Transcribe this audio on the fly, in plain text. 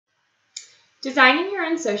Designing your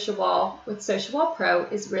own social wall with SocialWall Pro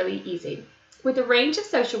is really easy. With a range of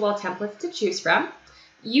social wall templates to choose from,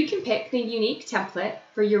 you can pick the unique template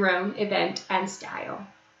for your own event and style.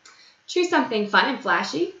 Choose something fun and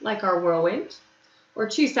flashy, like our whirlwind, or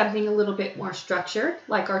choose something a little bit more structured,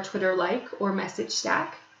 like our Twitter like or message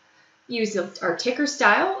stack. Use our ticker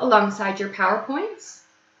style alongside your PowerPoints,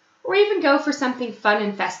 or even go for something fun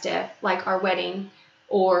and festive, like our wedding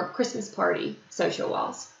or Christmas party social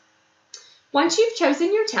walls. Once you've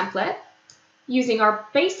chosen your template, using our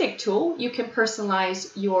basic tool, you can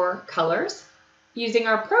personalize your colors. Using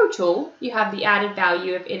our Pro tool, you have the added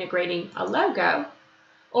value of integrating a logo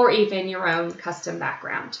or even your own custom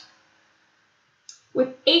background.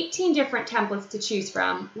 With 18 different templates to choose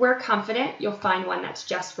from, we're confident you'll find one that's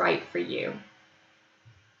just right for you.